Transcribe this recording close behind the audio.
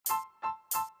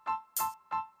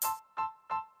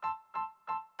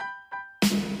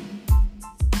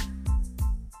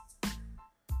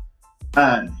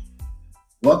Hi,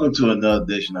 welcome to another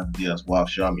edition of the DS Walk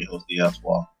Show. I'm your host, DS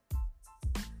Walk.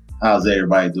 How's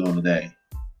everybody doing today?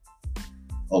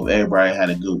 Hope everybody had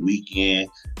a good weekend.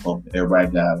 Hope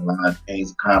everybody got a lot of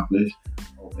things accomplished.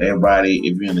 Hope everybody,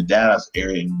 if you're in the Dallas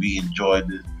area and we enjoyed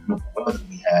this beautiful weather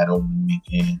we had over the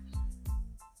weekend.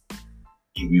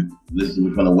 If you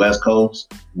listen from the West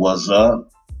Coast, what's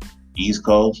up? East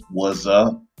Coast, what's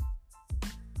up?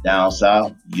 Down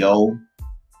South, yo.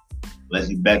 Let's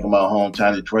get back in my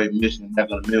hometown, Detroit, Michigan, back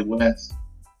in the Midwest.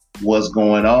 What's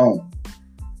going on?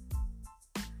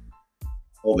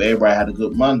 Hope everybody had a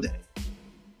good Monday.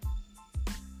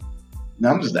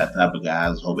 Now, I'm just that type of guy. I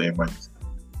just hope everybody's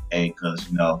okay because,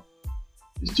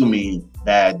 there's too many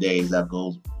bad days that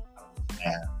goes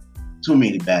have. Too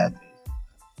many bad days.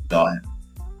 Y'all have.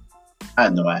 I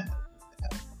know I have.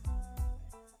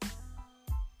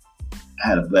 I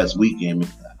had a blessed weekend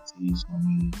because I seen so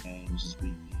many games this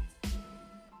weekend.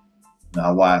 I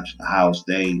watched Ohio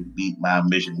State beat my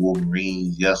Michigan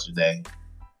Wolverines yesterday.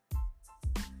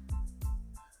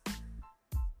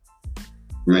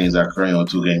 Wolverines are currently on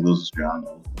 2-game losing streak. I don't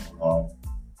know what's going on.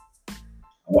 I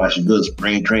watched a good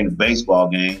spring training baseball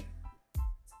game.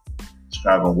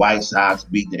 Chicago White Sox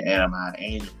beat the Anaheim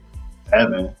Angels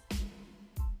 7.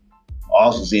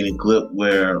 Also seen a clip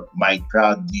where Mike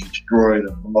Trout destroyed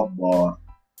a golf ball.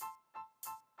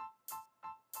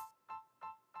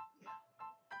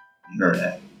 You heard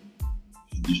that.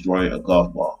 He destroyed a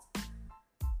golf ball.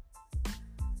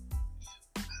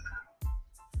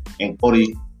 And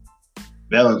Cody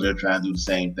Bellinger trying to do the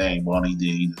same thing, but all he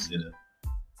did, he just hit a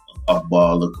golf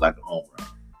ball look like a home run.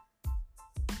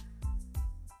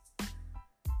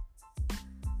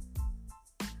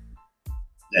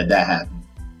 That happened.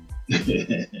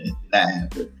 That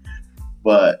happened.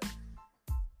 But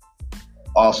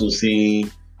also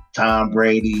seen Tom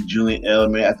Brady, Julian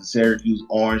Edelman at the Syracuse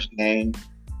Orange game.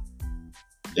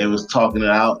 They was talking it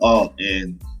out. Oh,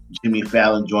 and Jimmy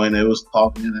Fallon joined. They was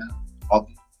talking it out.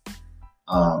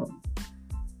 Talking.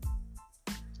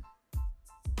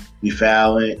 Jimmy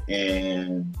Fallon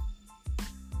and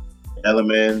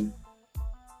Edelman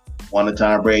wanted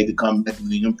Tom Brady to come back to the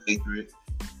New England Patriots.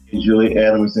 And Julian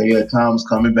Edelman said, "Yeah, Tom's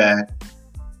coming back."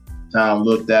 Tom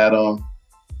looked at him,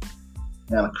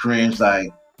 kind of cringed,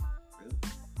 like,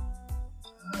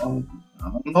 I don't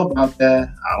know about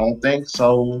that. I don't think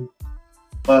so.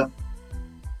 But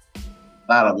a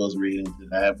lot of us read into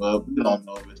that, but we don't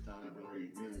know if it's time to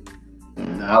read.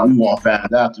 Now we won't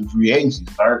find out to free agency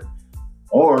start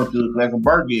or if the collective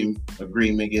bargaining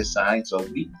agreement gets signed. So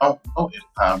we don't know if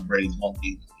Tom Brady's going to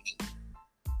be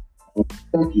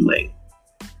speculate.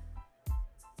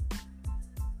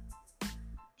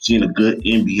 Seen a good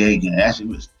NBA game. Actually,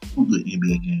 it was two good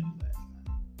NBA games last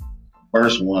night.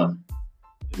 First one,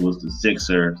 it was the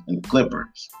Sixers and the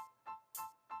Clippers.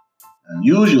 And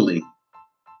usually,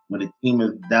 when a team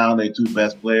is down their two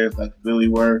best players like Philly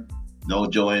were, no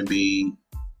Joe Embiid,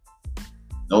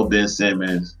 no Ben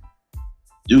Simmons,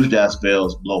 usually that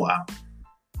spells blowout.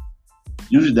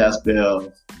 Usually that spells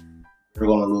they're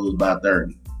going to lose by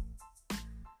 30.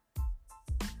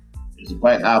 It's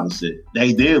quite opposite.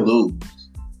 They did lose.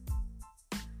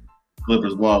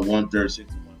 Clippers won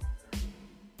 136 to 130.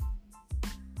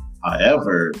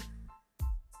 However,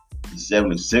 the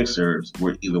 76ers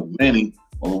were either winning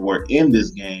or were in this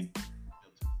game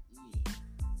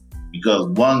because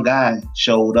one guy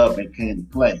showed up and came to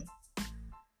play.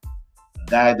 A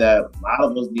guy that a lot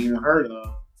of us didn't even heard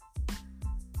of.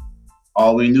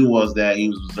 All we knew was that he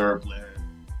was a reserve player.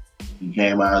 He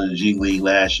came out of the G League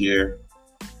last year.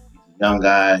 He's a young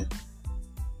guy.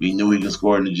 We knew he could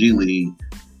score in the G League.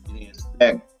 We didn't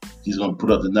expect he's going to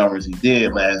put up the numbers he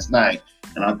did last night.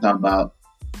 And I'm talking about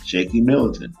Shaky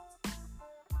Milton.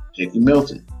 Shaky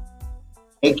Milton.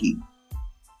 Shaky.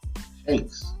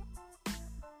 Shakes.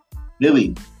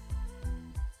 Billy.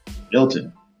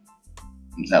 Milton.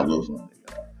 He's not Will Fun.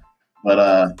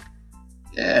 But,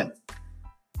 yeah.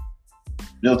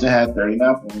 Milton had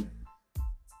 39 points.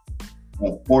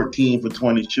 14 for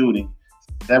 20 shooting.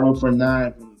 7 for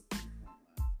 9 for the.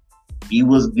 He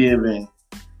was giving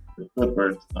the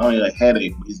Clippers not only a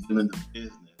headache, but he's giving the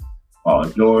business.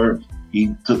 George,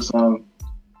 he took some.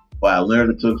 While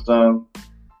Leonard took some.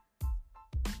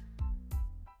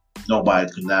 Nobody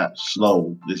could not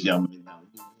slow this young man down.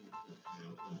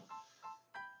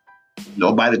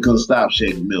 Nobody could stop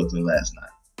Shaky Milton last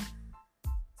night.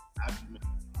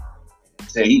 I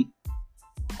say he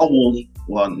almost,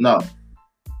 almost.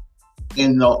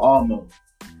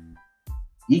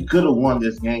 He could have won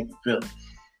this game for Philly.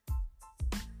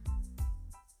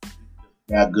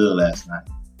 Got good last night.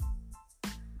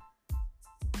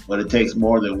 but it takes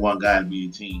more than one guy to be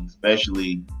a team,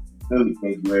 especially in Philly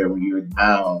case where when you're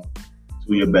down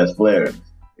to your best players.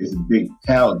 It's a big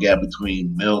talent gap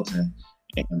between Milton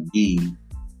and Embiid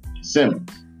and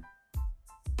Simmons.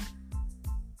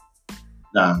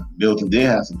 Now, Milton did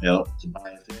have some help.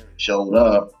 Tobias Harris showed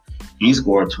up. He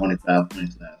scored 25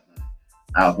 points last night.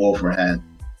 Al Horford had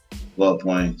 12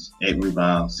 points, 8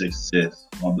 rebounds, 6 assists,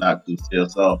 1 block, 2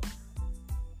 steals. So,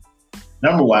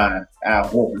 number wise, Al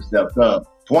Horford stepped up.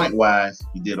 Point wise,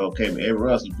 he did okay, but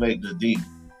everywhere else he played good D.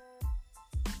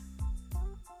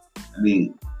 I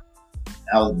mean,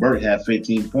 Alex Burke had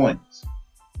 15 points.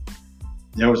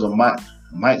 There was a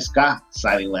Mike Scott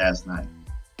sighting last night.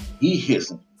 He hit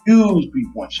some huge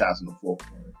 3-point shots in the fourth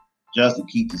quarter just to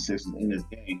keep the Sixers in this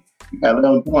game. He got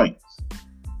 11 points. If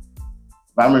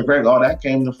I remember correctly, all that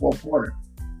came in the fourth quarter.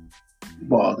 He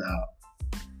balled out.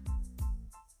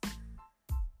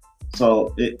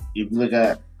 So if you look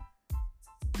at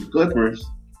the Clippers,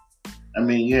 I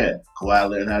mean, yeah, Kawhi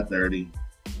Leonard had 30.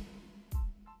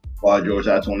 Paul George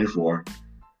had 24.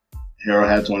 Harold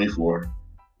had 24.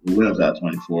 Williams had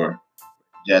 24.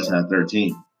 Jackson had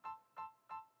 13.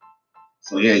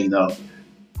 So, yeah,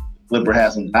 Clipper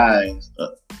had some guys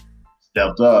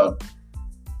stepped up.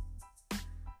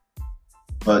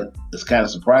 But it's kind of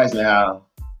surprising how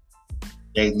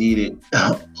they needed.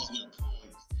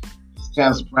 It's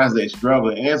kind of surprising they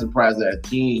struggled, and surprised that a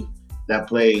team that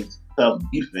plays tough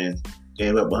defense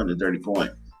gave up 130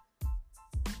 points.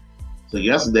 So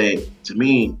yesterday, to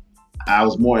me, I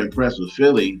was more impressed with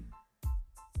Philly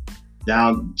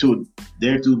down to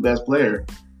their 2 best players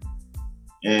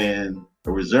and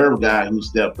a reserve guy who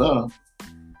stepped up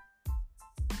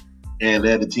and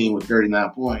led the team with 39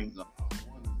 points.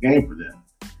 Game for them.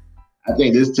 I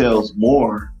think this tells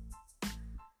more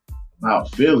about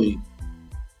Philly.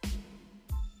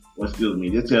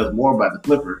 This tells more about the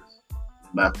Clippers than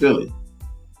about Philly.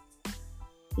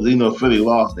 Because even though Philly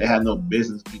lost, they had no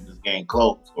business keeping this game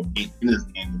close or being in this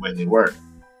game the way they were.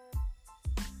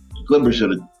 The Clippers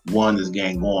should have won this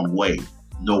game going away.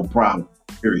 No problem.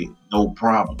 Period. No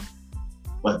problem.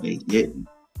 But they didn't.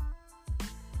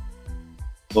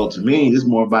 So to me, this is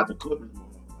more about the Clippers.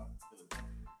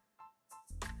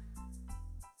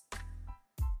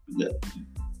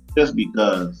 Just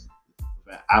because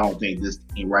I don't think this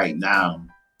team right now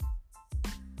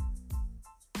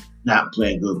not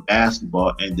playing good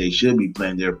basketball, and they should be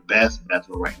playing their best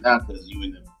basketball right now because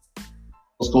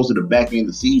it's close to the back end of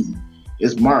the season.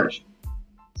 It's March.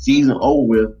 Season over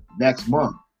with next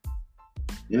month.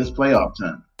 Then it's playoff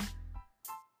time.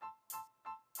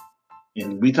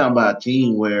 And we talking about a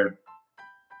team where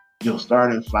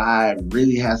starting 5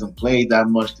 really hasn't played that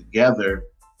much together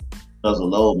because of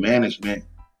load management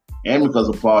and because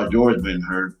of Paul George being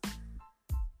hurt.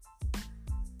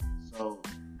 So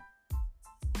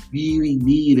really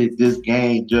needed this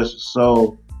game just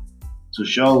to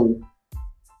show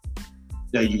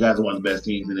that you guys are one of the best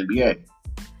teams in the NBA.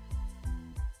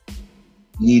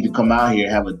 You need to come out here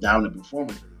and have a dominant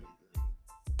performance.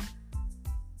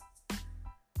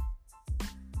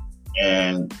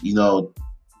 And, a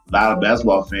lot of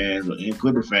basketball fans and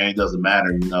Clipper fans, doesn't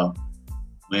matter,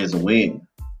 win's a win.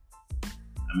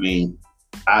 I mean,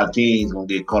 our team's going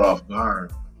to get caught off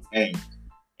guard. And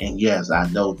yes, I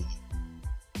know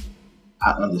that.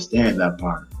 I understand that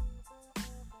part.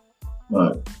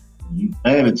 But you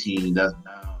playing a team that's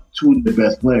down 2 of the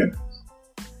best players.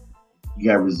 You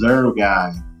got a reserve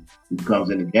guy who comes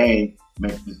in the game,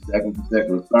 makes the second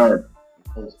consecutive start,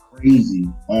 goes crazy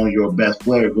on your best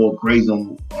player, go crazy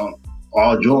on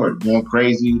Paul George, going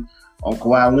crazy on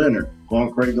Kawhi Leonard,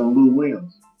 going crazy on Lou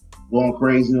Williams, going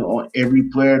crazy on every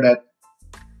player that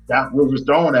Doc Rivers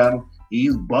throwing at him.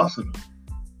 He's busting them.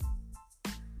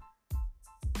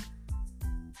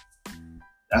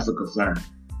 That's a concern.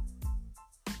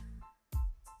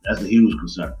 That's a huge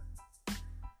concern.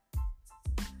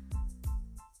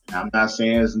 And I'm not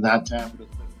saying it's not time for the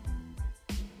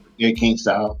Clippers. Get King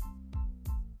South.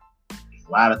 There's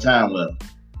a lot of time left.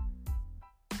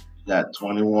 You got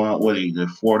 21,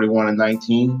 41 and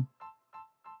 19.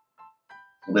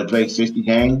 So they played 60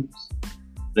 games.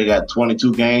 They got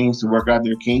 22 games to work out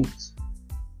their kinks.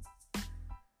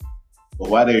 But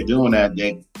while they're doing that,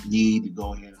 they need to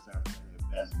go ahead and start playing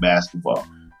their best basketball.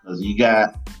 Because you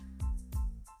got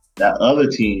that other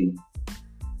team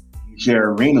you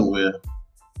share arena with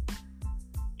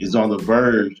is on the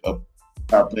verge of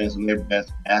start playing some of their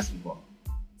best basketball.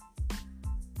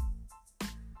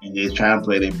 And they're trying to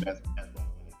play their best basketball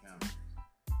when it counts.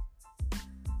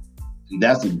 See,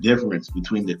 that's the difference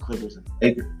between the Clippers and the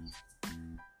Lakers.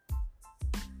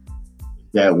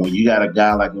 That when you got a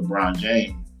guy like LeBron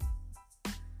James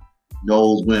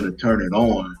knows when to turn it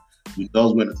on, who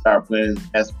knows when to start playing his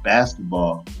best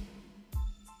basketball,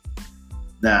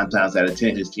 9 times out of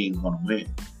 10, his team's going to win.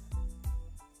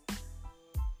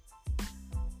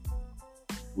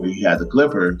 Where you have the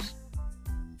Clippers,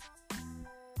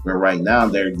 where right now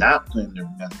they're not playing their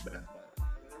best basketball.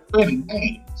 They're winning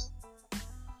games,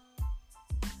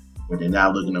 but they're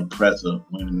not looking impressive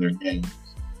winning their games.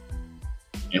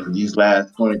 And for these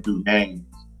last 22 games,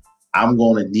 I'm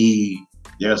going to need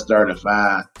their starting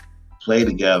five play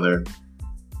together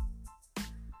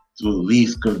to at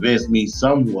least convince me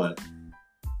somewhat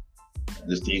that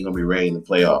this team going to be ready in the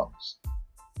playoffs.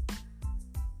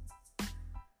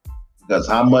 Because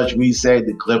how much we say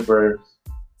the Clippers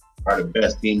are the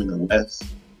best team in the West,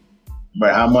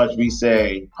 but how much we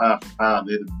say pound for pound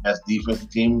they're the best defensive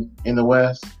team in the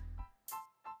West,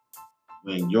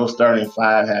 when your starting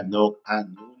five have no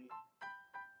continuity,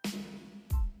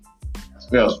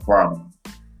 that's a problem.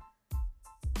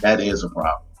 That is a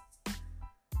problem.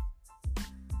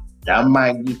 I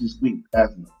might get you sweep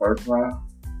past in the first round.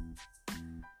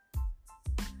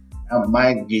 I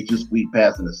might get you sweep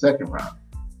past in the second round.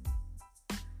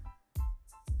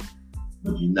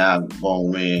 But you're not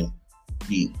going to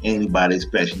beat anybody,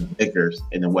 especially the Lakers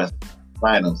in the West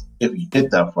Finals, if you get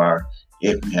that far,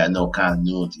 if you had no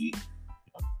continuity.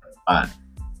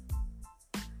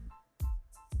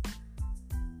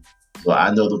 So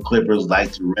I know the Clippers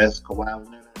like to rest Kawhi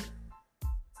Leonard.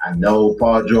 I know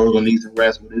Paul George will need some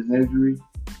rest with his injury.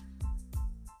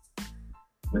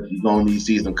 But you're going to need to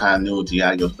see some continuity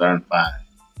out of your starting five.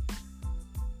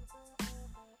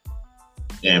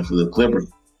 And for the Clippers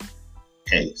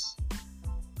case,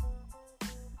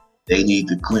 they need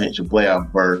to clinch a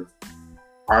playoff berth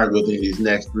probably within these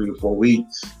next 3 to 4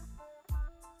 weeks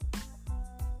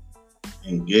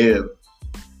and give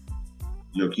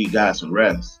your key guys some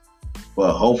rest.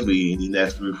 But hopefully in the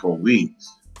next 3 or 4 weeks,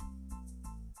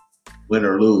 win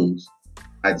or lose,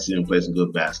 I can see them play some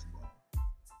good basketball.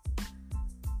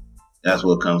 That's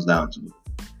what it comes down to.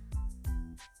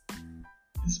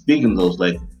 And speaking of those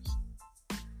Lakers,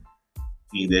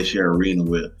 they share arena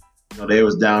with, they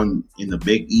was down in the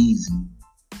Big Easy.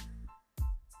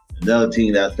 Another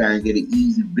team that's trying to get an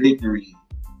easy victory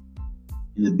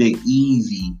in the Big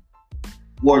Easy,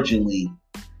 fortunately,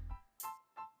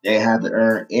 they had to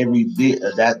earn every bit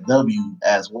of that W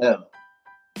as well,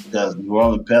 because New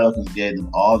Orleans Pelicans gave them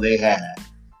all they had.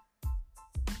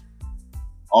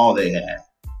 All they had.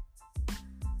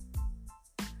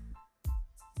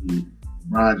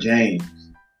 LeBron James.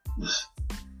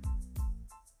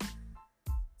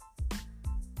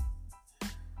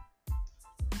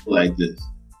 Like this.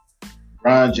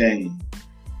 LeBron James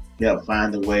kept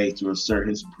finding ways to assert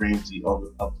his supremacy over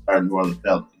the New Orleans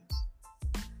Pelicans.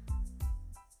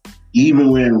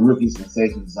 Even when rookie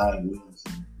sensation Zion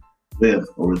Williamson, with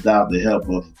or without the help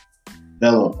of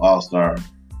fellow All-Star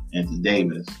Anthony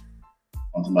Davis,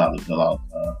 I'm talking about the fellow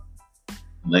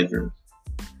Lakers,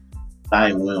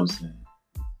 Zion Williamson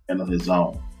handled his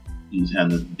own. He was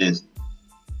handling the business.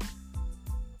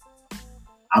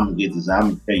 I'm going to get this. I'm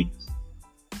going to take this.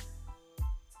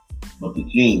 But the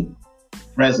king,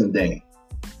 present day,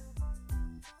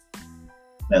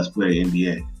 best player in the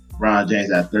NBA. LeBron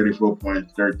James had 34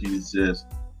 points, 13 assists,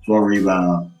 12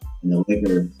 rebounds, and the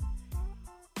Lakers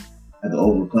had to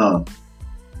overcome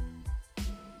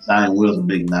Zion Williamson's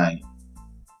big night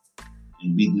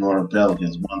and beat the New Orleans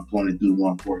Pelicans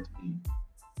 122-114.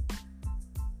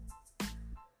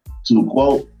 To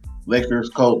quote Lakers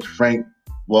coach Frank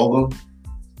Vogel,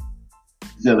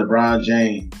 he said LeBron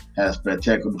James had a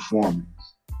spectacular performance.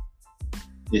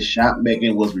 His shot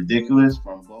making was ridiculous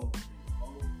from both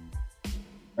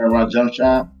around jump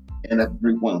shot and at the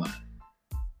 3-point line.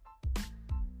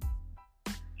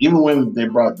 Even when they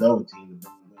brought double team, the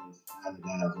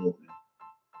guys open.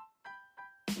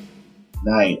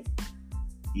 Tonight,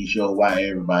 he showed why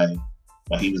he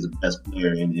was the best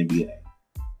player in the NBA.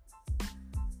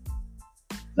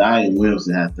 Zion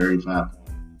Williamson had 35 points.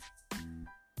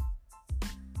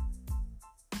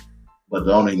 But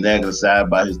the only negative side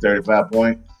about his 35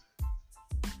 points,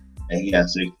 and he had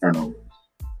 6 turnovers.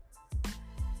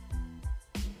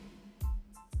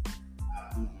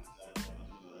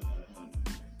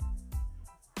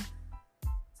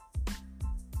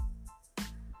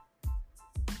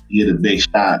 He hit a big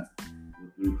shot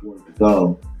with 3 quarters to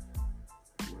go.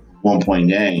 1-point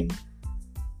game.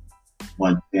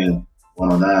 110,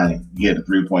 109. He hit a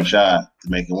 3-point shot to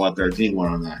make it 113,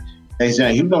 109. Hey,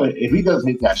 Sam, if he doesn't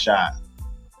hit that shot,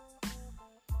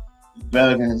 the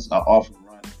Pelicans are off and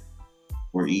running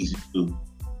for easy too.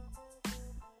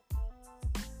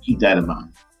 Keep that in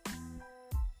mind.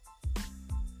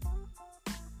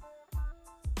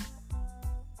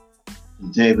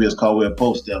 Davis Caldwell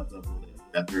Pope stepped up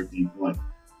at 13 points.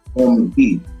 Coleman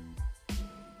Key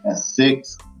has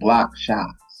 6 block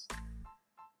shots.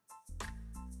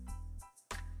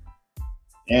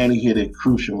 And he hit a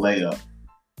crucial layup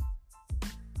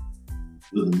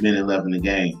with a minute left in the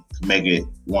game to make it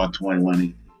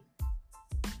 121.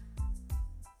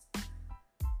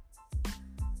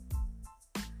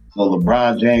 So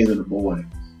LeBron James and the boys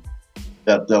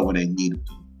stepped up when they needed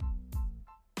to.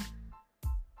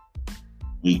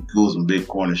 We cool some big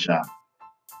corner shot.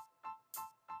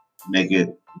 Make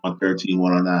it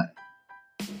 113-109.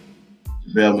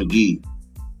 JaVale McGee,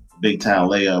 big time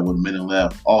layup with a minute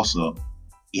left. Also,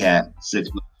 he had 6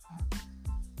 blocks.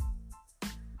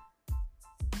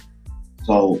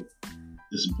 So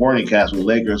the supporting cast with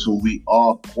Lakers, who we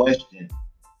all questioned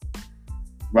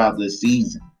throughout the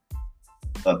season,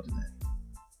 up to that.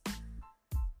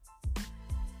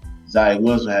 Zion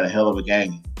Wilson had a hell of a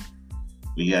game.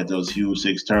 We had those huge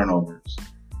 6 turnovers.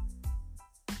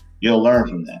 You'll learn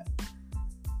from that.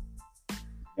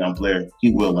 Young player,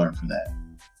 he will learn from that.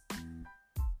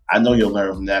 I know he'll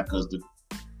learn from that because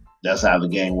that's how the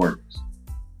game works.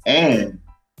 And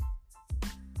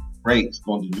Drake's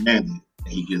going to demand it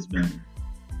that he gets better.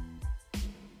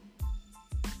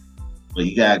 But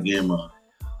you got to give him a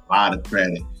lot of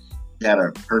credit. He had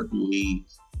a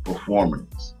Hercules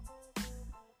performance.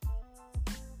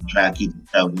 Try to keep the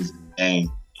Pelicans in the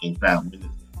game and try to win this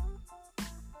game.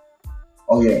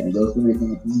 Oh, yeah, and those 3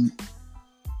 things,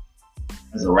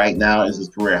 as of right now, is his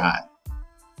career high.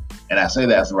 And I say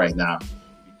that as of right now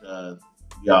because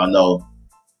y'all know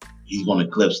he's going to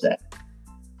eclipse that at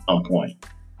some point.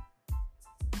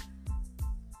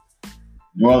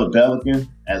 New Orleans Pelicans,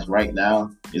 as right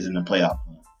now, is in the playoff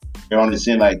hunt. They're only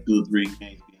sitting like 2 or 3 games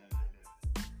behind.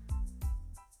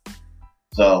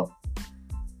 So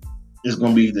it's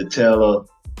going to be the tale of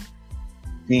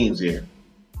teams here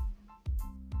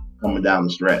coming down the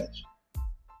stretch.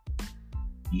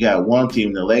 You got one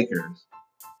team, the Lakers,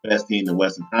 best team in the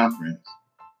Western Conference,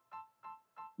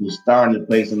 who's starting to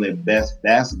play some of their best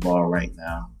basketball right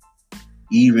now,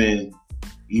 even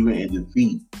in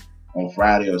defeat on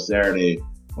Friday or Saturday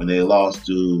when they lost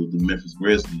to the Memphis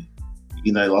Grizzlies.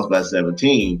 You know, they lost by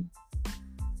 17.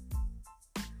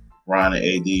 Ron and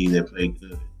AD, they played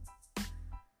good.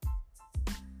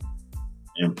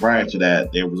 And prior to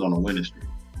that, they was on a winning streak.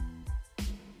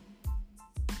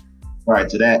 Prior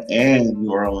to that, and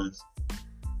New Orleans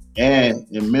and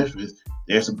in Memphis,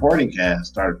 their supporting cast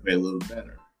started to play a little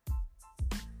better.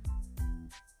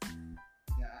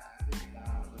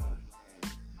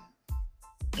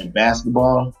 In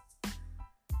basketball,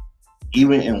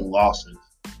 even in losses,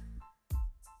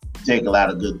 you take a lot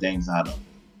of good things out of it.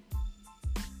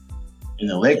 In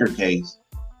the Laker case,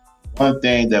 one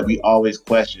thing that we always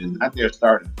question is not their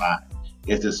starting 5,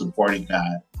 it's the supporting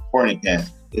cast.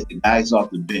 It's the guys off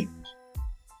the bench.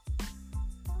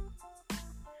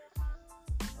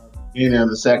 In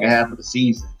the second half of the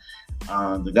season,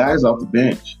 the guys off the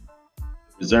bench,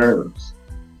 reserves,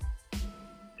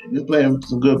 they've been playing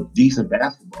some good, decent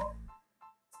basketball.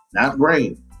 Not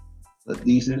great, but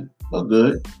decent, but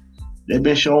good. They've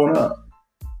been showing up,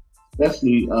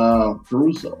 especially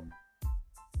Caruso.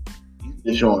 He's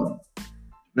been showing up.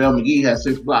 JaVale McGee has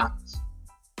 6 blocks.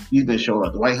 He's been showing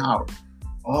up. Dwight Howard,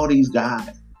 all these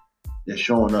guys, they're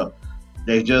showing up.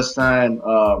 They just signed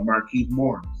Marquise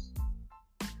Morris.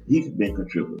 He's been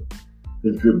contribute.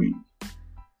 The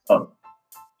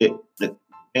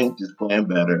bench is playing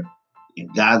better.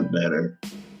 It got better.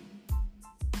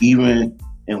 Even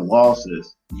in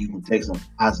losses, you can take some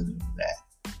positive from that.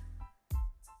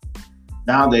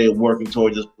 Now they're working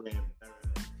towards just playing better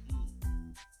as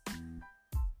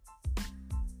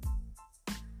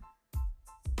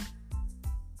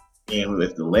a team. And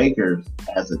if the Lakers,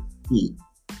 as a team,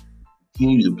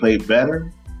 continue to play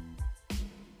better,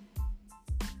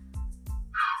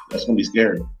 that's going to be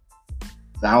scary.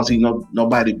 So I don't see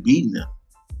nobody beating them.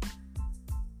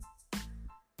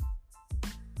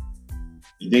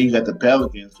 And then you got the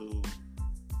Pelicans,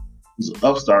 who's an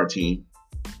upstart team,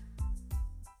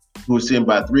 who are sitting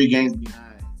by 3 games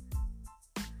behind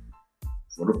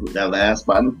for that last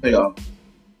spot in the playoff.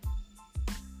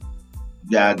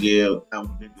 You got to give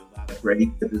Alvin Gentry a lot of credit. He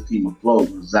kept this team afloat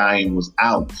when Zion was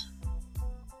out.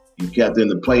 He kept in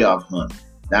the playoff hunt.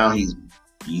 Now he's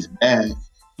back.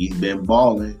 He's been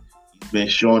balling. He's been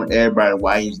showing everybody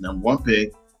why he's number 1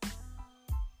 pick.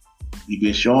 He's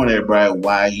been showing everybody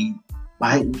why he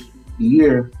might win the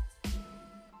year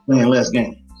playing less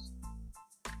games.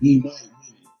 He might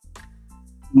win it.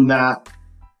 Do not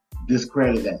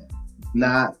discredit that. Do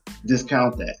not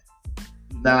discount that.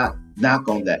 Do not knock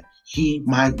on that. He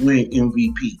might win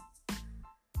MVP.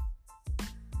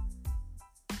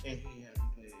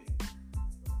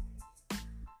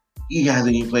 He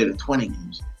hasn't even played in 20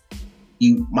 games.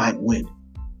 He might win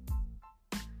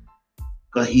it.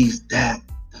 Because he's that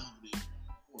dominant.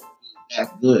 He's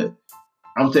that good.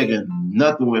 I'm taking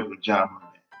nothing away from Ja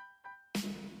Morant.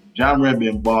 Ja Morant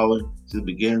been balling since the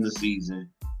beginning of the season.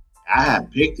 I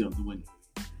had picked him to win.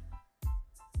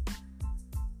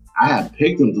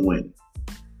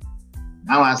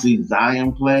 Now I see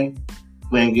Zion playing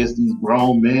against these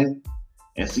grown men,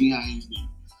 and see how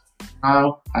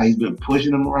he's been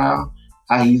pushing them around,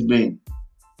 how he's been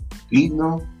beating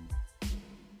them.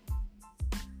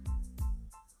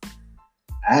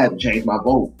 I had to change my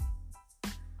vote.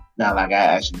 Not like I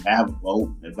actually have a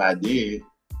vote. If I did,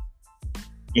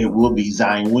 it would be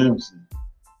Zion Williamson.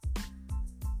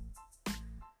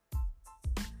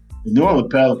 The New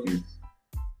Orleans Pelicans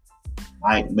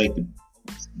might make the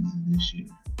postseason this year.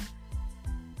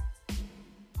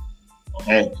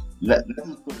 Okay, let's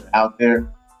just put it out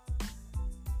there.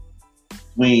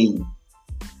 Between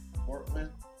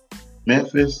Portland,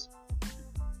 Memphis,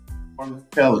 or the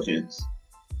Pelicans,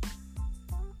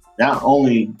 not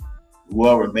only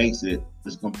whoever makes it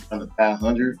is going to be under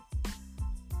 500,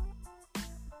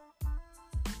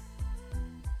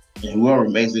 and whoever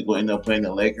makes it will end up playing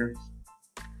the Lakers.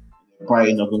 They're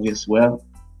probably end up going to get swept.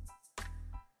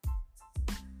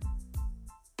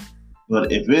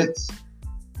 But if it's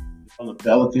on the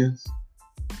Pelicans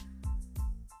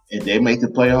and they make the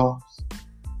playoffs,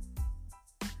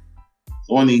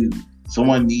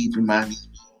 someone needs to remind me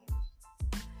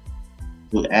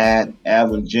to add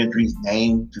Alvin Gentry's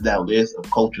name to that list of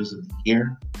coaches of the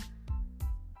year.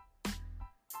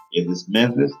 If it's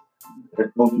Memphis, their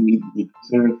coach needs to be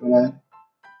considered for that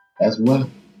as well.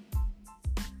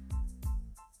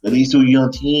 But these two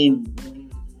young teams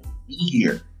won't be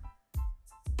here.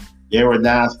 They were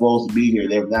not supposed to be here.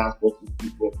 They were not supposed to be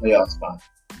for a playoff spot.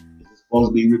 This is supposed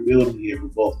to be rebuilding here for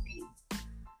both teams.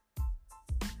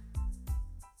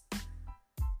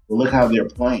 But look how they're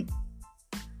playing.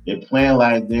 They're playing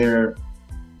like they're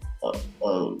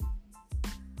over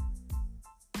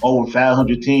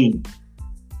 500 team.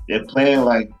 They're playing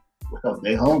like, well,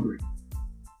 they're hungry.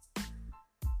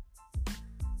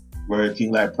 Where a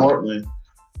team like Portland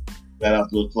got off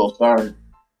to a slow start,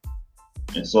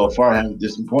 and so far having a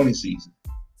disappointing season.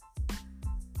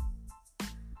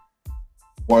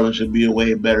 Portland should be a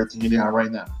way better team than they are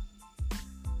right now.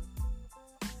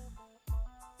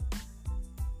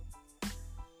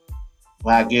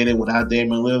 Well, I get it. Without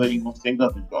Damian Lillard, you gonna stink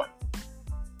up the joint.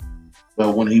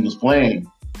 But when he was playing,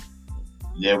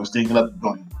 they were stinking up the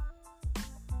joint.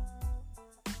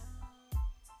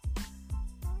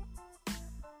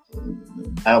 The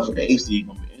battle for the AC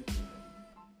gonna be interesting.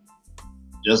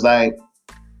 Just like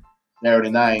Saturday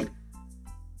night,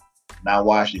 and I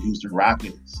watched the Houston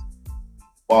Rockets,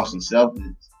 Boston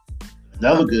Celtics.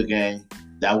 Another good game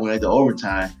that went into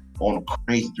overtime on a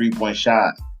crazy 3-point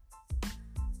shot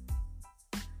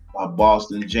by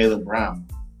Boston Jaylen Brown.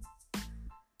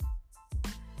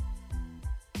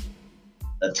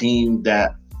 A team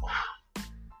that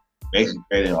basically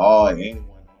traded all and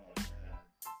anyone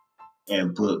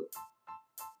and put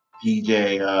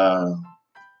PJ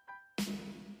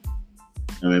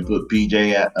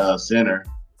at center.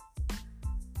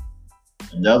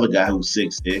 Another guy who's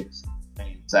 6'6",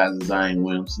 same size as Zion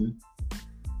Williamson.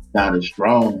 Not as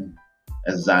strong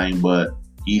as Zion, but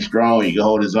he's strong. He can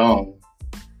hold his own.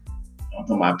 I'm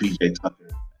talking about PJ Tucker.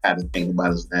 I had to think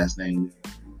about his last name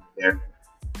there.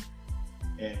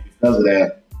 And because of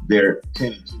that, they're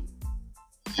 10-2.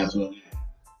 That's what it is.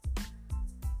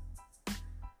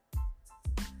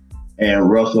 And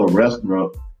Russell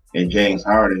Westbrook and James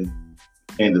Harden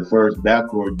became the first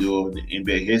backcourt duo in the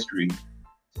NBA history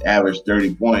to average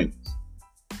 30 points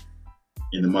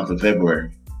in the month of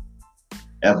February,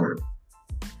 ever.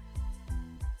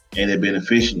 And they've been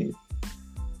efficient.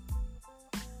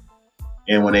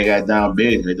 And when they got down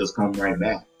big, they just come right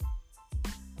back.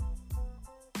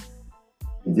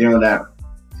 And during that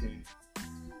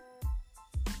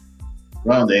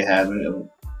run they have,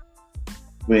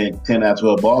 when 10 out of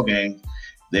 12 ball games,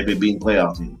 they've been beating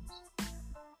playoff teams.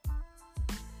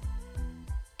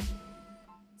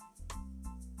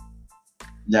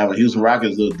 Now, the Houston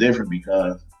Rockets is a little different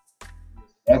because you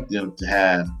expect them to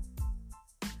have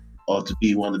or to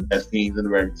be one of the best teams in the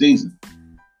regular season.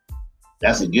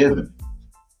 That's a given.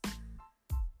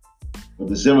 But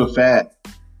the simple fact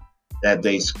that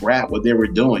they scrapped what they were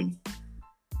doing,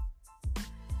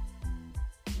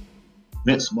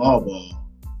 Vince Smallball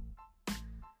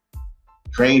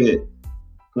traded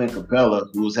Clint Capella,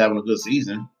 who was having a good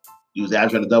season. He was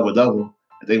averaging a double-double.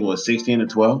 I think it was 16 and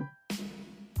 12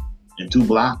 and 2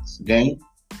 blocks a game.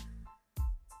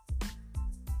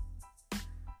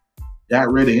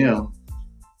 got rid of him,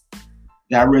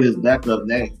 got rid of his backup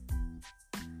name,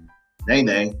 Nene,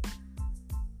 and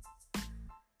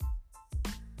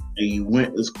he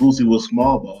went exclusive with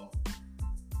small ball.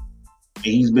 And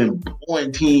he's been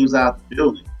blowing teams out the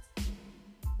building.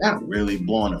 Not really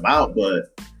blowing them out,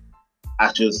 but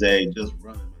I should say just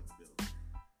running them in the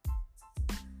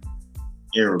building.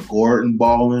 Eric Gordon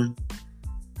balling.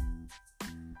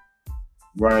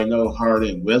 Rhino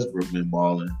Harden Westbrook been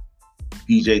balling.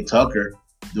 PJ Tucker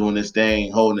doing this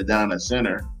thing, holding it down at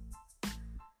center.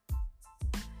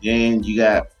 Then you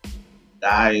got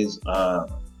guys,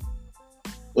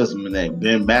 what's his name?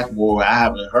 Ben McLemore, I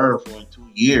haven't heard for in 2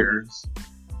 years,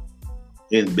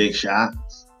 hitting big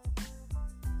shots.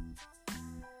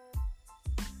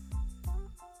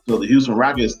 So the Houston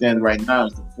Rockets stand right now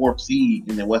as the 4th seed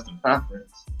in the Western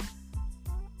Conference.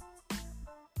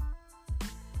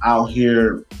 Out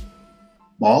here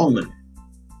balling.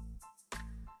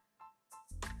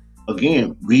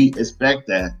 Again, we expect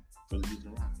that from the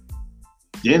Houston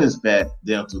Rockets. Didn't expect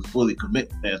them to fully commit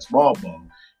to that small ball.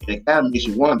 And it kind of makes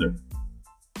you wonder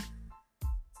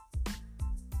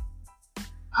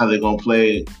how they're going to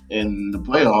play in the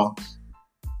playoffs.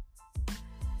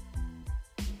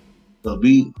 So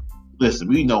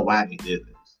we know why they did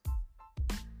this.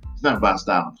 It's not about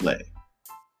style of play.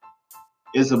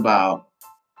 It's about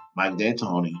Mike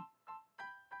D'Antoni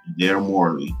and Daryl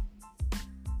Morey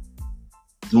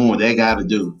doing what they got to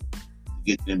do to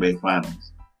get to the NBA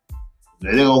Finals. If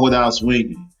they're going to go down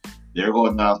swinging, they're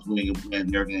going down swinging and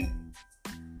playing their game.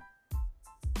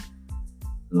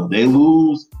 So if they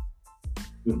lose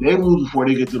before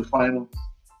they get to the finals,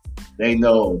 they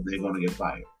know they're going to get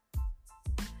fired.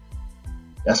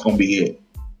 That's going to be it.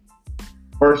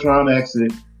 First round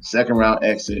exit, second round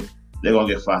exit, they're going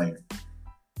to get fired.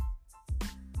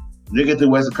 If they get to the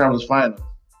Western Conference Finals,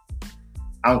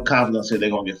 I'm confident that they're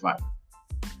going to get fired.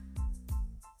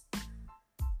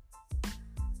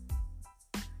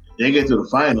 If they get to the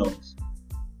finals,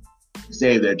 they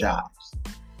save their jobs.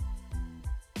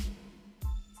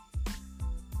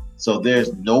 So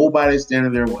there's nobody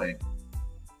standing in their way.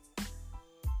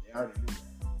 They already knew that.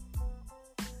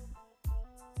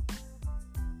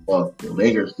 Well, the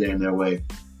Lakers stand in their way,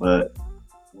 but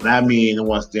when I mean the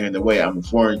ones standing in their way, I'm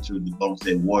referring to the Golden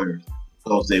State Warriors. The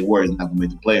Golden State Warriors not going to make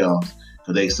the playoffs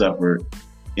because they suffered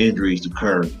injuries to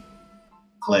Curry,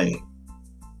 Clay.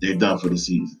 They're done for the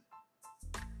season.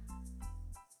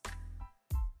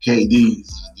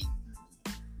 KD's.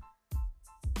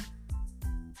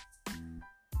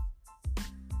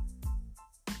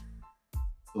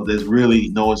 So there's really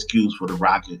no excuse for the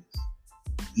Rockets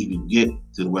to even get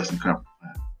to the Western Conference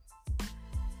Finals.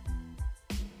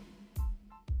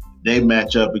 They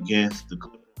match up against the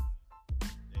Clippers.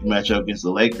 They match up against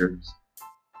the Lakers.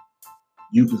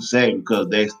 You can say because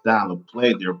their style of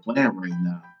play they're playing right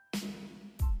now,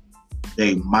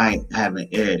 they might have an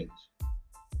edge.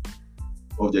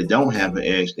 Or if they don't have an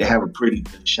edge, they have a pretty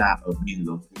good shot of beating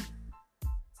those teams.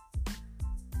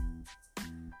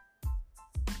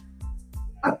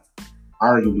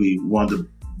 Arguably one of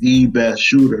the best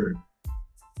shooter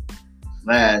 /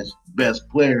 best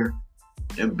player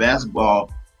in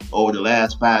basketball over the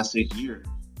last 5-6 years.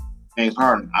 James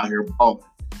Harden out here balling.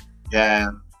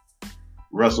 Yeah,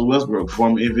 Russell Westbrook,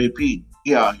 former MVP,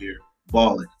 he out here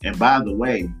balling. And by the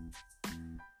way,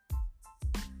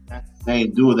 that's the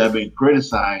same dude that been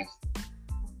criticized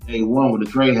from day one when the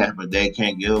trade happened. They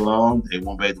can't get along. They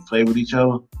won't be able to play with each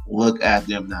other. Look at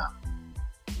them now.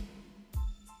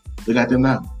 Look at them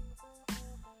now.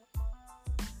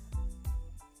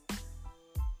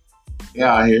 They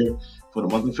out here for the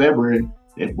month of February.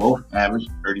 They both averaged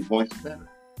 30 points or better.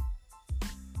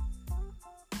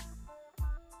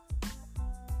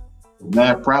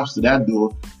 Mad props to that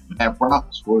duo. Mad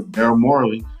props for Daryl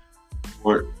Morey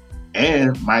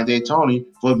and Mike D'Antoni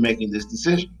for making this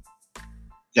decision.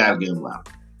 Gotta get him out.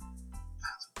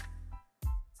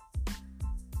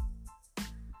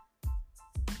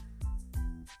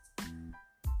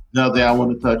 Another thing I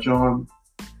want to touch on.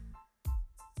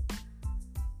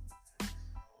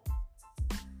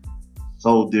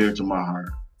 So dear to my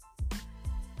heart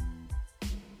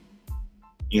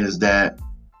is that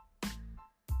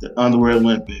the Underwear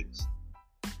Olympics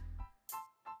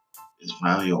is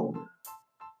finally over.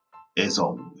 It's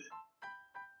over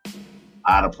with.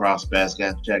 A lot of prospects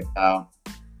got checked out.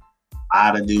 A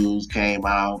lot of news came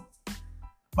out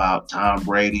about Tom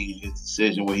Brady and his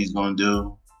decision, what he's going to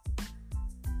do.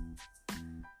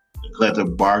 The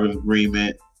collective bargaining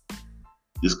agreement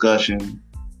discussion,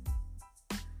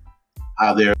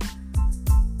 how they're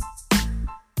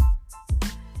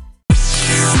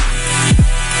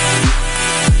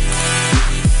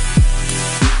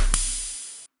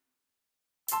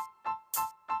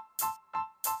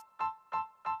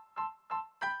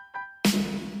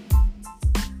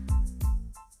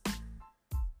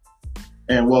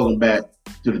And welcome back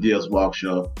to the Deals Walk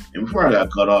Show. And before I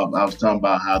got cut off, I was talking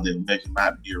about how there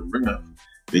might be a rift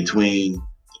between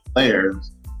the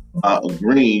players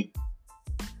agreeing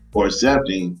or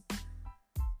accepting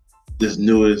this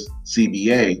newest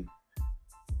CBA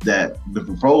that been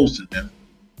proposed to them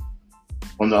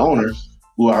from the owners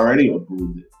who already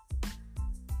approved it.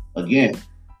 Again,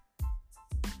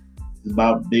 it's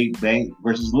about big bank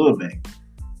versus little bank.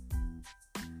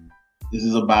 This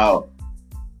is about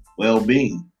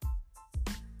well-being.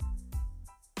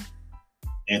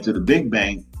 And to the big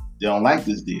bank, they don't like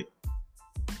this deal.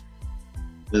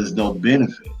 There's no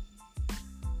benefit.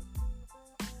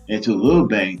 And to a little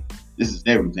bank, this is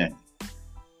everything.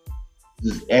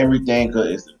 This is everything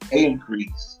because it's an pay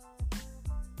increase,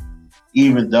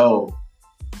 even though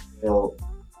they'll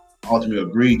ultimately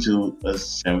agree to a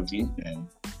 17th game.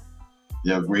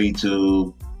 They agreed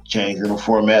to changing the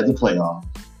format of the playoffs.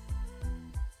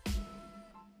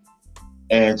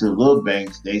 And to little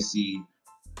banks, they see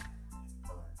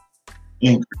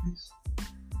increase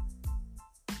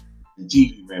in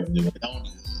TV revenue.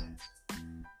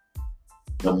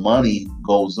 The money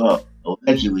goes up.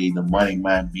 Allegedly, the money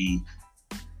might be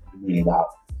 $1 million.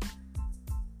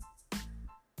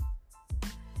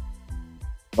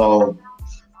 So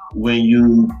when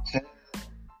you tell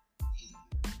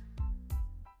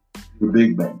the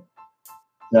big bank,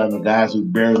 tell the guys who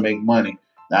barely make money,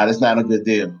 now that's not a good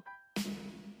deal.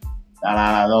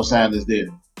 Nah, don't sign this deal.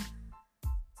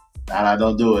 Nah,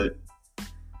 don't do it.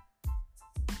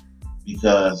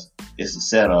 Because it's a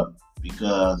setup.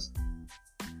 Because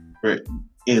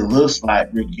it looks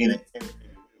like we're getting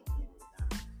everything.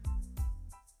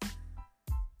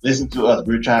 Listen to us.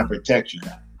 We're trying to protect you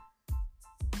guys.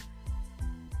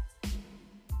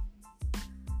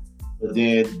 But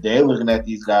then they're looking at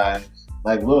these guys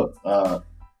like, look,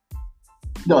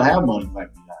 we don't have money like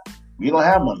we got. We don't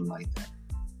have money like that.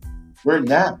 We're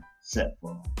not set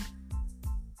for it.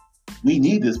 We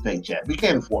need this paycheck. We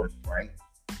can't afford it, right?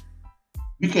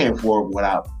 We can't afford it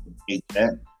without the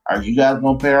paycheck. Are you guys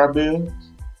going to pay our bills?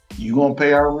 You going to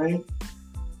pay our rent?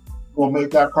 You going to make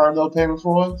that car note payment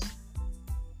for us?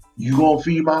 You going to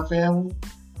feed my family?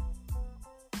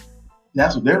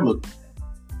 That's what they're looking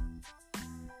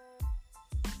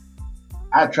at.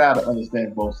 I try to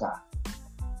understand both sides.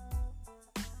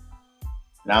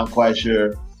 And I'm quite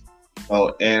sure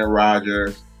Aaron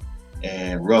Rodgers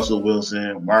and Russell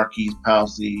Wilson, Marquise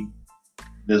Pouncey,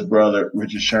 his brother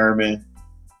Richard Sherman,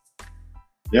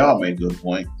 they all make good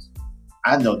points.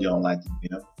 I know they don't like the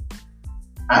deal.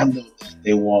 I know that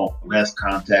they want less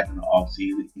contact in the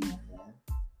offseason.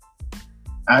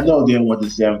 I know they want the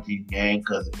 17th game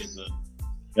because it's a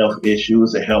health issue.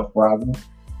 It's a health problem.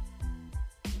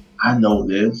 I know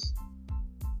this.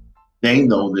 They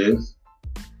know this.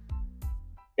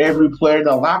 Every player in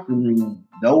the locker room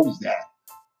knows that.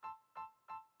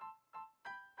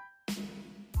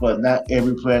 But not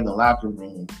every player in the locker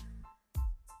room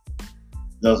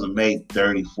doesn't make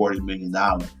 $30, $40 million,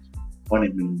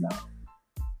 $20 million.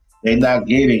 They're not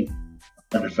getting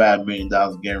 $105 million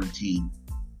guaranteed.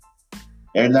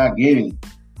 They're not getting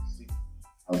 $60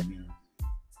 million.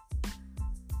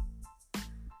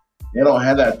 They don't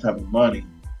have that type of money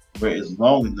where it's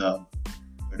long enough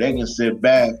where they can sit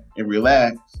back and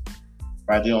relax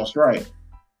while they're on strike.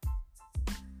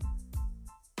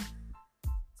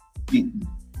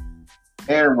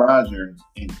 Aaron Rodgers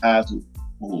and guys who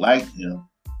like him,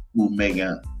 who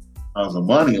making tons of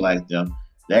money like them,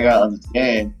 they got to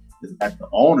understand that the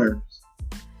owners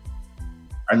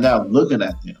are now looking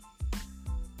at them.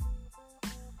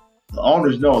 The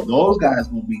owners know those guys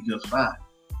will be just fine.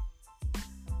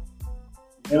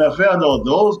 NFL know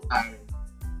those guys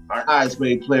are highest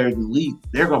paid players in the league.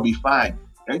 They're going to be fine.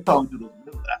 They talking to those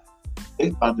middle guys.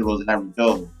 They talking to those average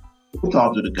Joes. They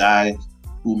talking to the guys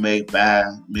who make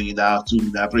 $5 million, $2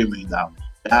 million, $3 million.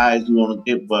 Guys who want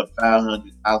to get but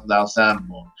 $500,000 signing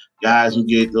bonus. Guys who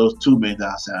get those $2 million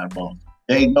signing bonus.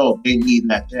 They know they need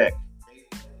that check.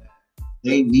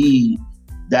 They need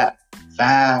that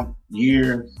 5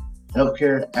 years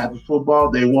healthcare after football.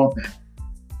 They want that.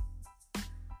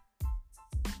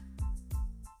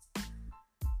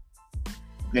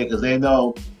 Okay, because they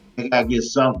know they got to get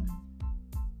something.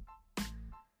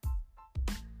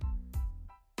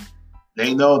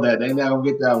 They know that they're not going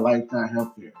to get that lifetime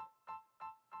healthcare.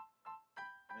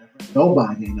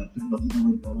 Nobody ain't going to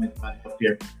get lifetime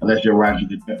healthcare unless you're Roger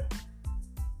Goodell.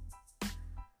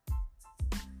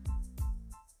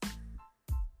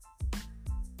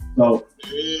 So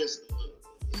there is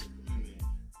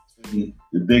the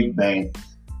big banks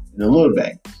and the little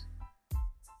banks.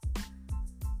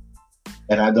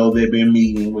 And I know they've been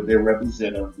meeting with their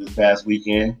representatives this past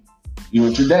weekend.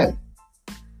 even today.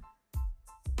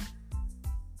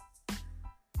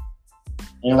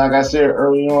 And like I said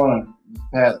early on,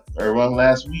 around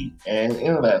last week and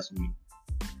in last week,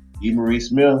 E. Marie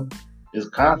Smith is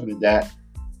confident that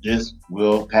this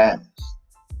will pass.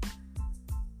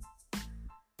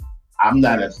 I'm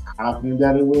not as confident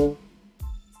that it will,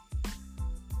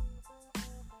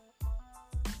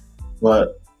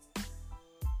 but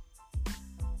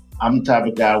I'm the type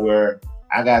of guy where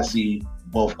I gotta see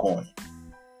both coins.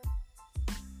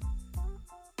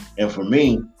 And for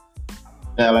me,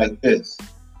 now like this,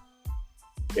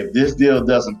 if this deal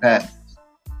doesn't pass,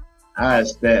 I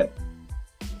expect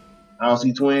I don't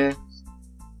see twins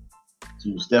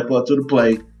to step up to the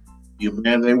plate, give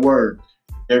man their word.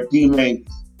 Their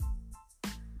teammates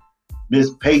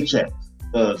miss paychecks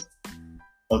because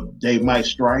they might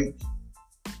strike.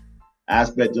 I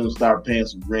expect them to start paying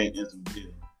some rent and some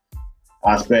bills.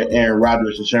 I expect Aaron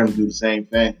Rodgers and Sherman to do the same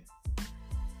thing.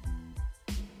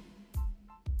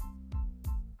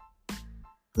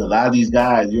 Because a lot of these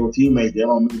guys, your teammates, they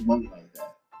don't make money like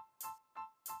that.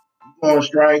 You go on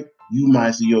strike, you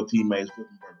might see your teammates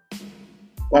putting work.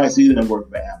 You might see them work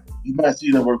for Apple. You might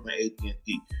see them work for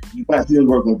AT&T. You might see them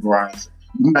work on Verizon.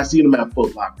 You might see them at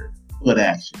Foot Locker, Foot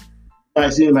Action. You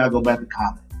might see them go back to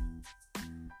college.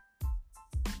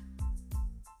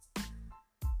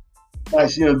 You might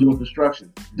see them doing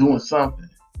construction, doing something.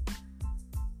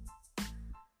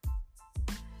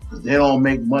 Because they don't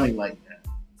make money like that.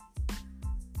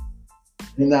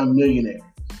 They're not millionaires.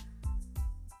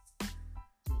 To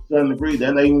a certain degree,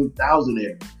 they're not even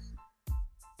thousandaires.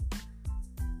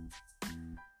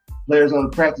 Players on the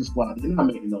practice squad, they're not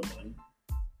making no money.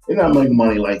 They're not making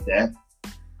money like that.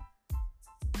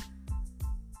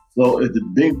 So if the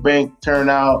big bank turn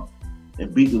out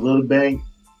and beat the little bank,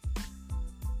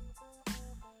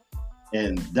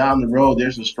 and down the road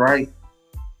there's a strike,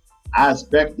 I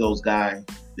expect those guys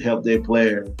to help their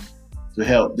players, to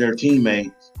help their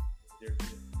teammates.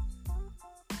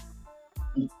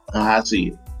 How I see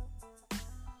it.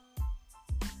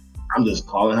 I'm just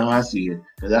calling how I see it,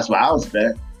 because that's what I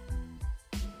expect.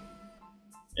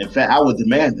 In fact, I would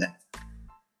demand that.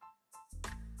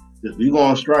 If we go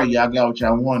on strike, y'all got what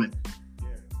y'all wanted.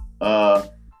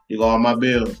 You got all my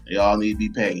bills. They all need to be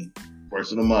paid.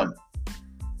 First of the month.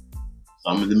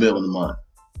 Some in the middle of the month.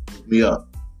 Hook me up.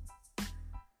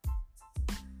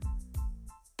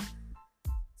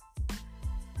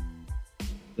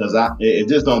 Because if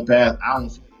this don't pass, I don't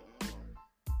see it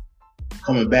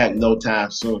coming back no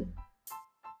time soon.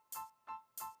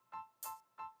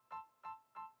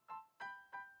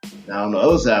 Now on the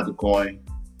other side of the coin,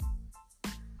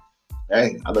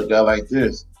 hey, I look at it like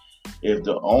this. If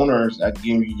the owners are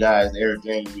giving you guys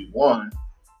everything we want,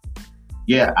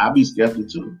 yeah, I'll be skeptical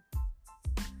too.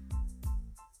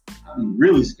 I'll be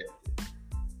really skeptical.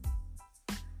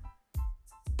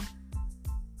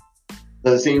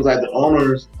 Because it seems like the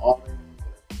owners,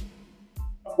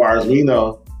 as far as we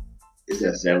know, it's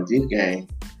that 17th game.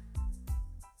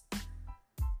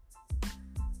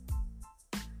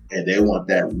 And they want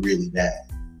that really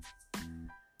bad.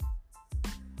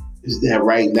 Is that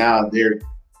right now they're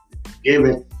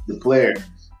giving the players,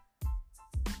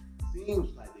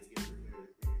 seems like they give the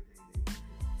players everything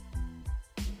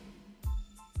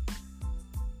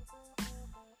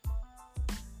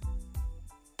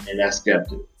they need. And that's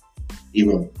skeptical,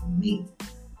 even for me.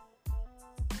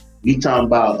 We talking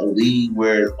about a league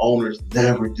where owners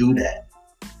never do that.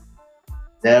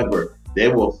 Never. They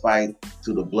will fight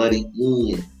to the bloody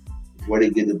end before they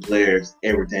give the players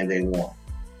everything they want.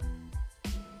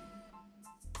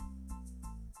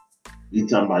 We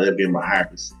talking about there being a higher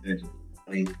percentage of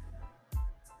money,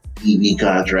 TV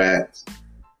contracts.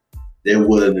 They're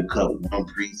willing to cut one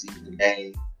preseason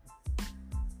game.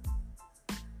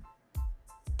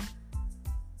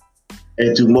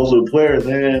 And to most of the players,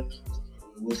 man,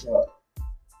 what's up?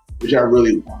 Which I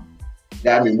really want.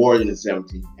 Got me more than the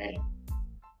 17th game.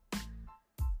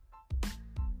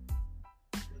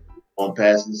 On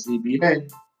passing the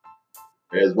CBA,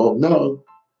 as both know,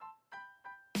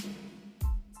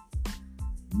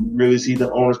 you really see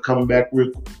the owners coming back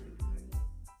real quick.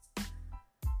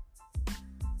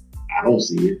 I don't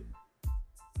see it. I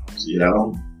don't see it at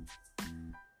all.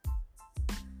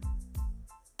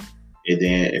 And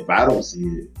then if I don't see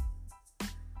it,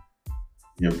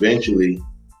 eventually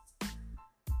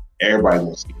everybody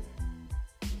gonna see it.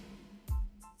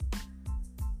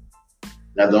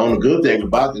 Now the only good thing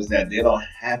about this is that they don't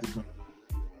have to come.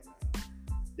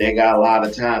 They got a lot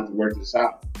of time to work this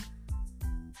out.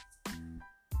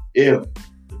 If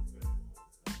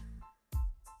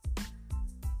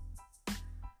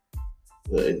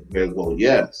the go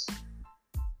yes,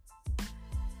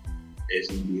 It's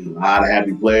gonna be a lot of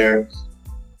happy players.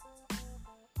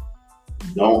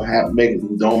 Don't make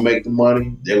the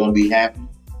money. They're gonna be happy.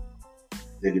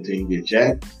 They continue to get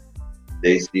checks.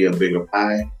 They see a bigger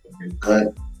pie, a bigger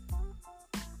cut,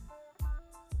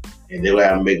 and they're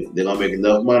gonna make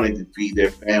enough money to feed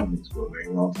their families for a very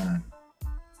long time.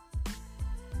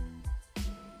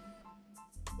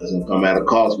 That's gonna come at a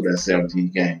cost for that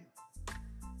 17th game.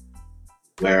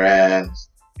 Whereas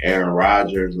Aaron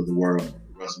Rodgers of the world,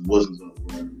 Russell Wilsons of the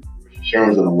world, Richard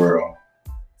Shermans of the world,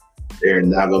 they're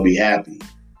not gonna be happy.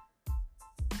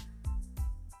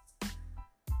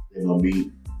 They're gonna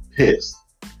be pissed.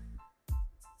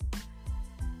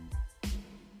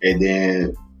 And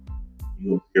then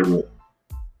you'll get rid of it.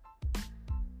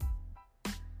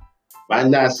 Might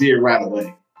not see it right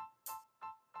away.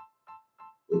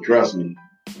 But trust me,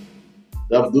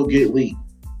 stuff do get leaked.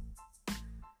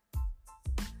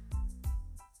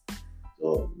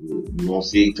 So we won't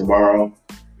see tomorrow.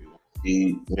 We won't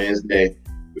see Wednesday.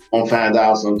 We're going to find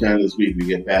out sometime this week if we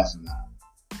get past or not.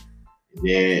 And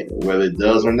then whether it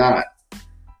does or not,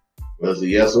 whether it's a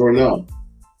yes or a no,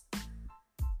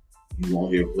 you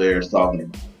won't hear players talking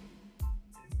about it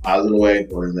in a positive way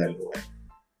or in a negative way.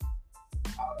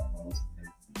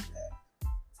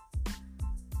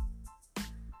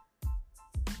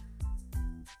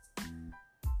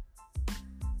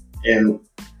 And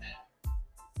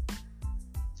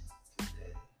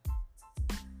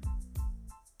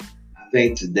I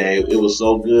think today it was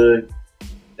so good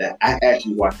that I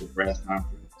actually watched the press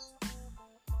conference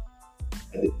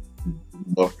at the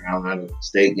North Carolina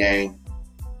State game,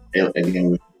 and again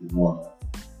we won.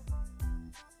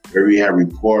 Where we had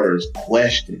reporters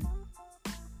question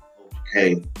Coach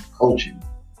K coaching,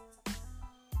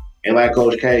 and like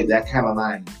Coach K, that kind of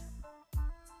line,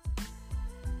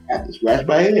 I had to scratch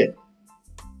my head.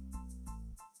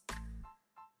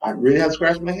 I really had to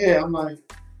scratch my head. I'm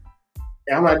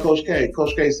like Coach K.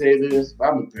 Coach K said this.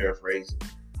 I'm gonna paraphrase it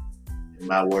in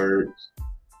my words.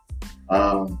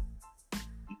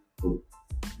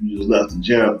 You just left the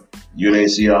gym. You didn't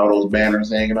see all those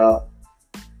banners hanging up,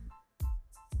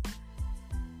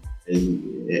 and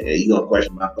you gonna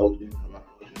question my coaching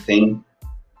team?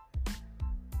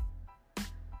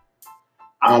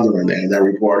 I don't know her name. That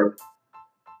reporter.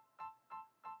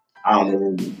 I don't know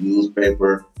what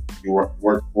newspaper you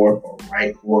work for or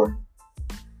write for.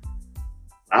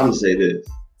 I'm gonna say this: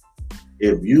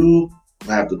 if you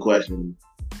have to question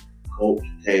Coach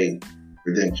K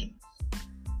credentials,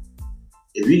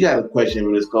 if you got a question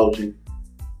with his coaching,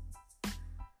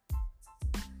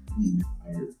 you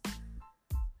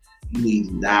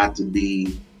need not to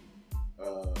be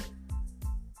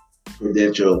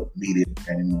credential media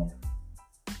anymore.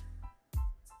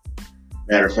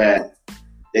 Matter of fact,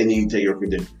 they need to take your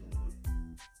credentials away.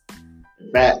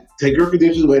 In fact, take your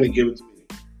credentials away and give it to me.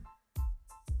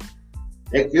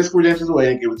 Take his credentials away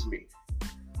and give it to me.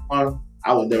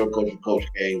 I would never coach Coach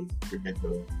K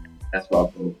credentials. That's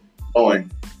why I'm going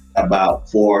about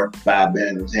 4 or 5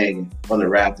 banners hanging on the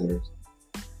Raptors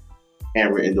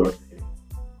Cameron Indoor Stadium.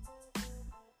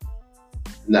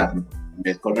 Not gonna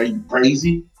coach. Are you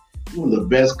crazy? He's one of the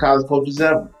best college coaches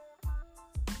ever.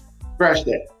 Scratch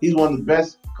that. He's one of the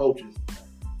best coaches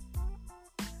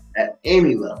at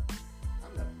any level.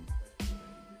 I'm not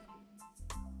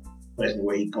question the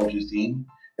way he coaches team.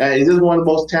 Now, is this one of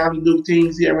the most talented Duke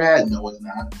teams he ever had? No, it's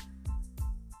not.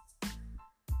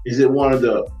 Is it one of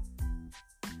the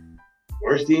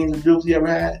worst teams the Dukes he ever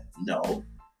had? No.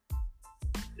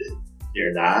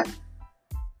 They're not.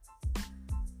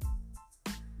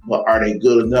 But are they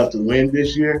good enough to win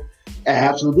this year?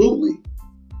 Absolutely.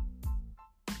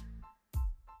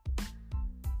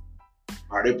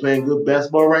 Are they playing good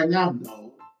basketball right now?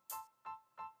 No.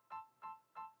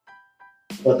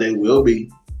 But they will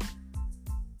be.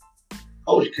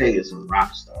 Coach K is a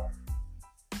rock star.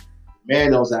 The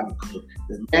man knows how to cook.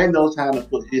 The man knows how to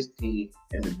put his team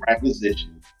in the right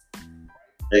position, right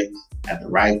place, at the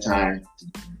right time.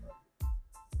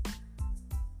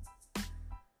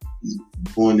 He's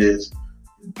been doing this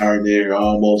for there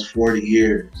almost 40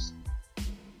 years.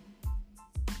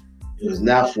 It was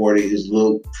not 40, it was a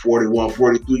little 41,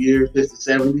 42 years, since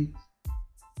the 70s,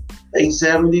 late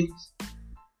 70s.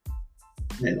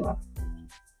 Man,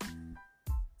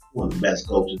 one of the best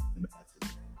coaches in basketball.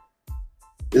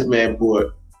 This man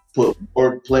put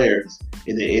more players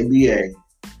in the NBA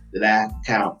that I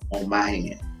count on my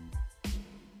hand.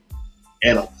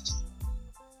 And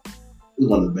he's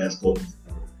one of the best coaches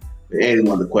ever. For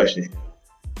anyone to question him,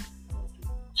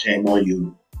 shame on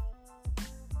you.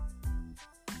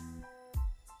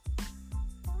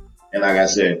 And like I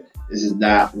said, this is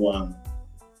not one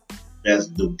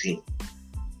best Duke team.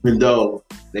 even though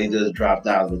they just dropped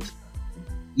out of it.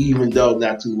 Even though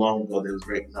not too long ago they was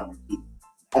ranked number two.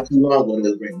 Not too long ago they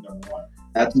was ranked number one.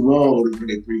 Not too long ago they was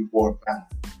ranked 3, 4, 5.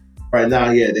 Right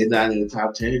now, yeah, they're not in the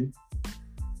top 10.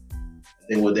 I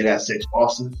think what they got 6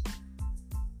 losses.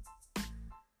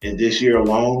 And this year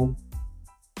alone,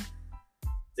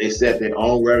 they set their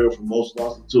own record for most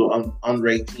losses to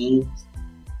unranked teams.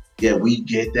 Yeah, we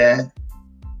get that.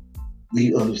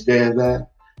 We understand that.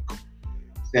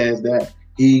 Understands that.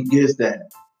 He gets that.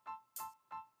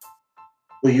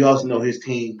 But you also know his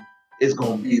team is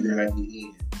going to be there at the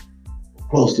end,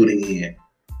 close to the end.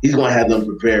 He's going to have them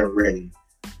prepared and ready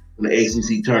when the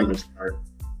ACC tournament starts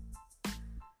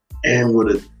and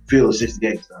with a field of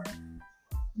 68 start.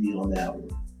 Be on that one.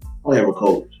 Don't ever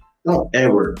coach. Don't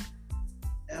ever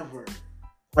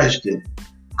question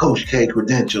Coach K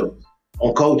credentials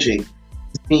on coaching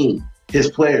his team, his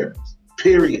players,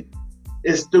 period.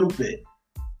 It's stupid.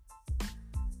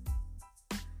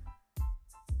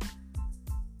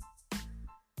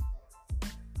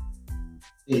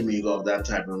 See me go off that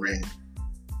type of rant.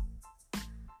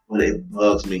 But it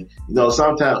bugs me. You know,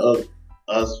 sometimes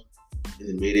us in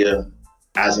the media,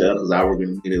 I say because I work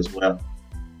in the media as well.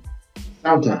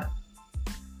 Sometimes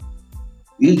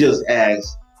we just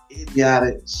ask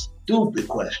idiotic, stupid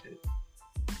questions.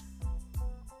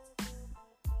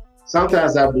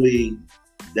 Sometimes I believe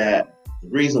that the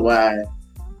reason why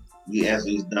we answer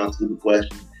these dumb, stupid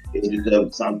questions is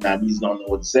because sometimes we just don't know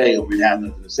what to say or we have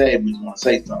nothing to say, we just want to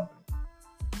say something.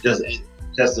 Just,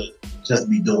 just to, just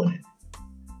be doing it.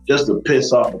 Just to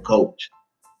piss off a coach.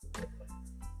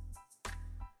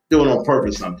 Do it on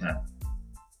purpose sometimes.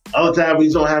 Other times we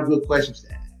just don't have good questions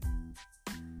to ask.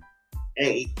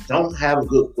 And don't have a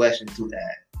good question to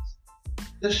ask.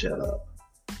 Just shut up.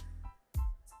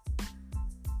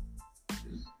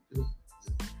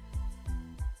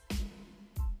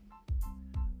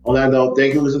 On that note,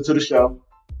 thank you for listening to the show.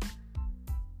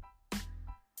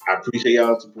 I appreciate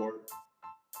y'all's support.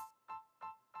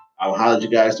 I'll holler at you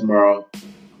guys tomorrow.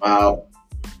 I'm out.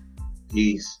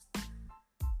 Peace.